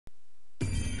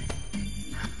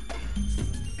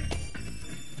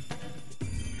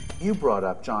You brought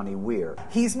up Johnny Weir.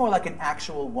 He's more like an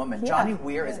actual woman. Yeah. Johnny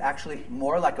Weir is actually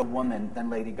more like a woman than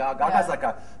Lady Gaga.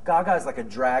 Gaga is like a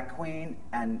drag queen,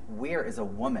 and Weir is a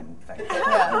woman face.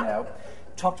 Yeah. You know?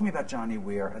 Talk to me about Johnny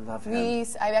Weir. I love him.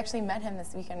 I actually met him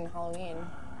this weekend on Halloween.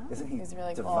 Isn't he He's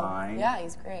really divine? Cool. Yeah,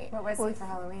 he's great. What was he for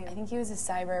Halloween? I think he was a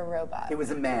cyber robot. He was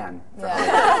a man. Yeah.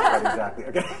 Right, exactly.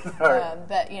 Okay. All right.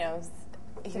 But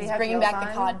he was bringing back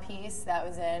the cod piece that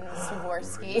was in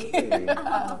Swarovski. Really?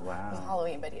 Wow. Wow. It was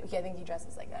Halloween, but I think he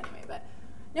dresses like that anyway. But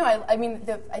no, I mean,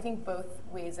 I think both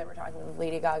ways that we're talking with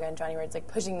Lady Gaga and Johnny Weir, it's like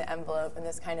pushing the envelope and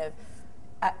this kind of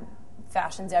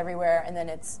fashions everywhere, and then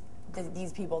it's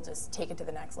these people just take it to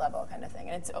the next level kind of thing.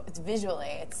 And it's visually,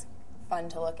 it's fun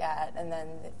to look at, and then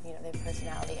they have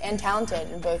personality and talented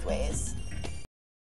in both ways.